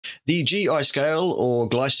The GI scale, or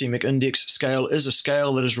glycemic index scale, is a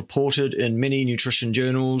scale that is reported in many nutrition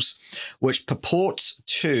journals, which purports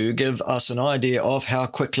to give us an idea of how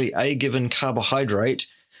quickly a given carbohydrate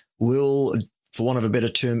will, for want of a better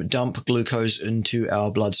term, dump glucose into our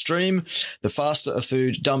bloodstream. The faster a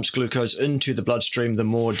food dumps glucose into the bloodstream, the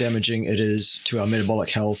more damaging it is to our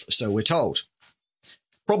metabolic health, so we're told.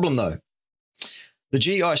 Problem though, the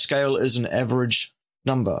GI scale is an average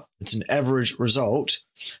number. It's an average result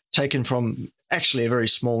taken from actually a very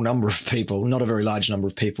small number of people, not a very large number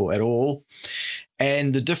of people at all.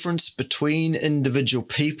 And the difference between individual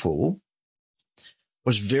people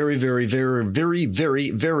was very, very, very, very,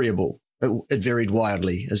 very variable. It varied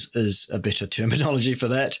wildly is a better terminology for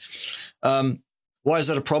that. Why is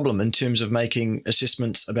that a problem in terms of making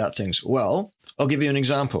assessments about things? Well, I'll give you an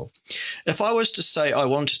example. If I was to say I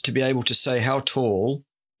want to be able to say how tall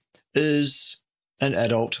is an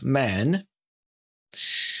adult man,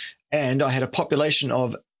 and I had a population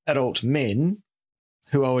of adult men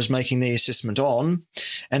who I was making the assessment on,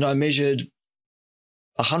 and I measured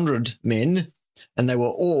 100 men, and they were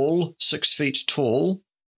all 6 feet tall,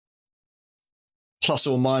 plus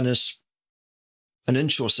or minus an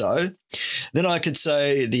inch or so, then I could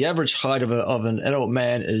say the average height of an adult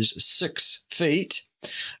man is 6 feet,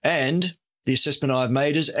 and the assessment I've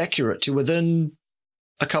made is accurate to within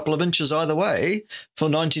a couple of inches either way for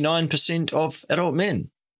 99% of adult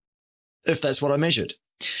men, if that's what I measured.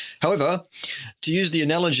 However, to use the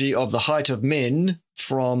analogy of the height of men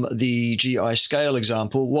from the GI scale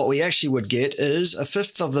example, what we actually would get is a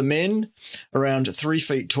fifth of the men around 3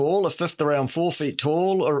 feet tall, a fifth around 4 feet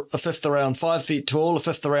tall, or a fifth around 5 feet tall, a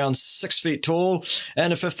fifth around 6 feet tall,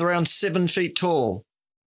 and a fifth around 7 feet tall.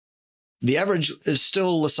 The average is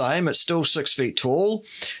still the same. It's still 6 feet tall.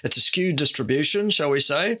 It's a skewed distribution, shall we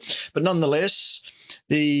say, but nonetheless,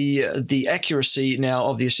 the accuracy now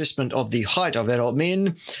of the assessment of the height of adult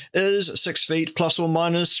men is 6 feet plus or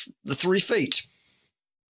minus the 3 feet.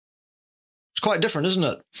 It's quite different, isn't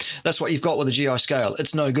it? That's what you've got with the GI scale.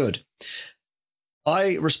 It's no good.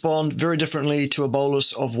 I respond very differently to a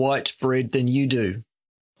bolus of white bread than you do.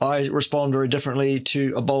 I respond very differently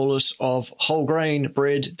to a bolus of whole grain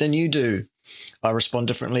bread than you do. I respond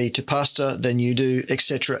differently to pasta than you do,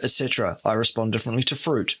 etc., etc. I respond differently to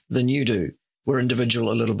fruit than you do. We're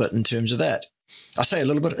individual a little bit in terms of that. I say a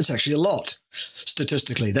little bit, it's actually a lot.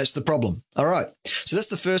 Statistically, that's the problem. All right. So that's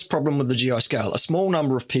the first problem with the GI scale. A small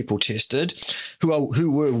number of people tested who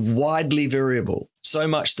were widely variable, so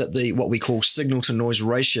much that what we call signal to noise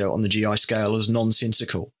ratio on the GI scale is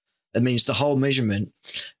nonsensical. It means the whole measurement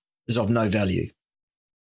is of no value.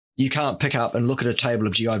 You can't pick up and look at a table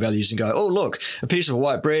of GI values and go, oh, look, a piece of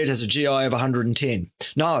white bread has a GI of 110.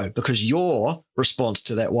 No, because your response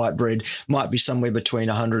to that white bread might be somewhere between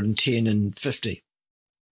 110 and 50.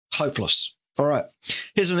 Hopeless. All right.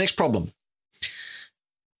 Here's the next problem.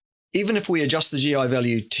 Even if we adjust the GI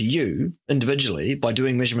value to you individually by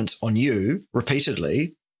doing measurements on you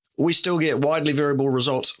repeatedly, we still get widely variable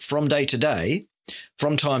results from day to day,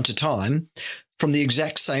 from time to time, from the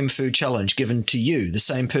exact same food challenge given to you, the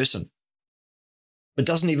same person. It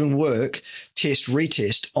doesn't even work test,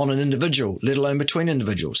 retest on an individual, let alone between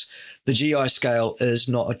individuals. The GI scale is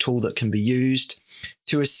not a tool that can be used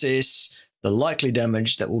to assess the likely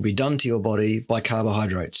damage that will be done to your body by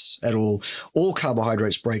carbohydrates at all. All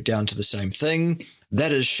carbohydrates break down to the same thing.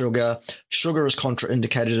 That is sugar. Sugar is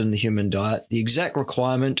contraindicated in the human diet. The exact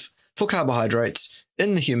requirement for carbohydrates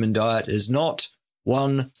in the human diet is not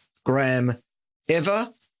 1 gram ever.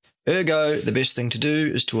 Ergo, the best thing to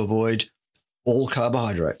do is to avoid all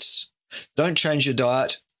carbohydrates. Don't change your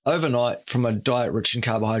diet overnight from a diet rich in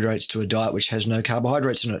carbohydrates to a diet which has no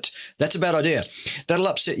carbohydrates in it. That's a bad idea. That'll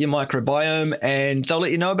upset your microbiome, and they'll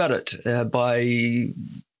let you know about it by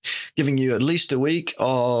giving you at least a week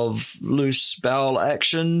of loose bowel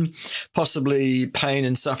action, possibly pain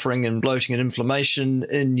and suffering and bloating and inflammation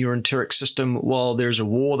in your enteric system while there's a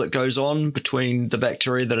war that goes on between the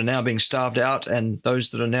bacteria that are now being starved out and those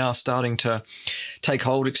that are now starting to take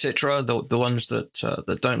hold, etc. The ones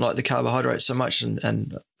that don't like the carbohydrates so much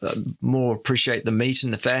and more appreciate the meat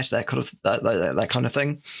and the fat, that kind of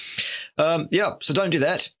thing. So don't do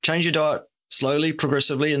that. Change your diet slowly,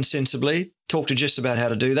 progressively, and sensibly. Talk to Jess about how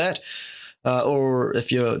to do that. Or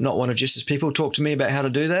if you're not one of Jess's people, talk to me about how to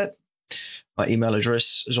do that. My email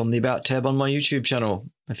address is on the About tab on my YouTube channel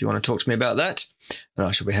if you want to talk to me about that, and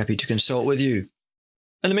I shall be happy to consult with you.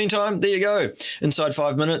 In the meantime, there you go. Inside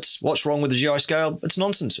 5 minutes, what's wrong with the GI scale? It's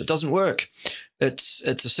nonsense. It doesn't work. It's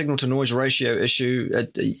a signal to noise ratio issue.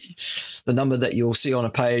 The number that you'll see on a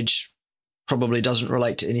page probably doesn't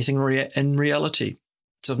relate to anything in reality.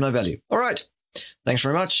 It's of no value. All right. Thanks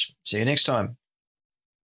very much. See you next time.